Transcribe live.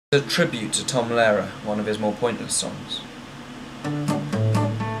A tribute to Tom Lehrer, one of his more pointless songs.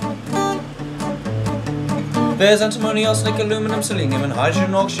 There's antimony, arsenic, aluminum, selenium, and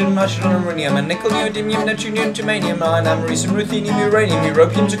hydrogen, oxygen, nitrogen, iridium, and nickel, neodymium, neptunium, germanium, iron, americium, ruthenium, uranium,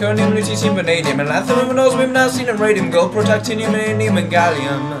 europium, zirconium, lutetium, vanadium, and lanthanum, and osmium, nastium, and radium, gold, protactinium, indium, and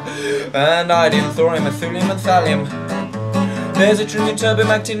gallium, and iodine, thorium, and thulium, and thallium. There's a trillium, terbium,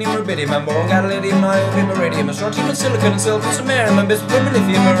 actinium, rubidium, and boron, gadolinium, niobium, iridium, and strontium, and silicon, and silver, and samarium, and bismuth, and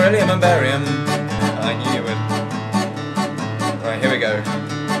lithium, and beryllium, and barium. I knew it. Right, here we go.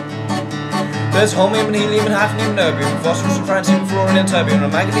 There's holmium, and helium, and hafnium, and erbium, and phosphorus, and francium, and fluorine, and terbium,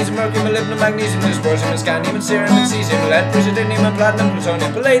 and manganese, and mercury, and molybdenum, magnesium, and dysprosium, and scandium, and cerium, and cesium, and lead, praseodymium, and platinum,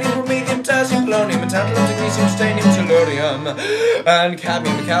 plutonium, palladium, promethium, potassium, polonium, and tantalum, technetium, titanium, tellurium, and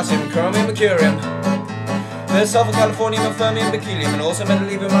cadmium, and calcium, and chromium, and curium. There's sulfur, californium, and fermium, berkelium, and also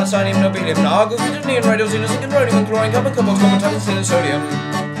metallium, isonium, nobelium, and argon, gadolinium, radioxenus, and rhodium, and chlorine, carbon, cobalt, tungsten, and sodium.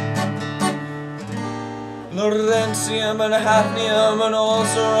 Lawrencium, and hafnium, and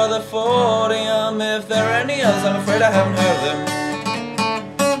also other 40. If there are any others, I'm afraid I haven't heard of them.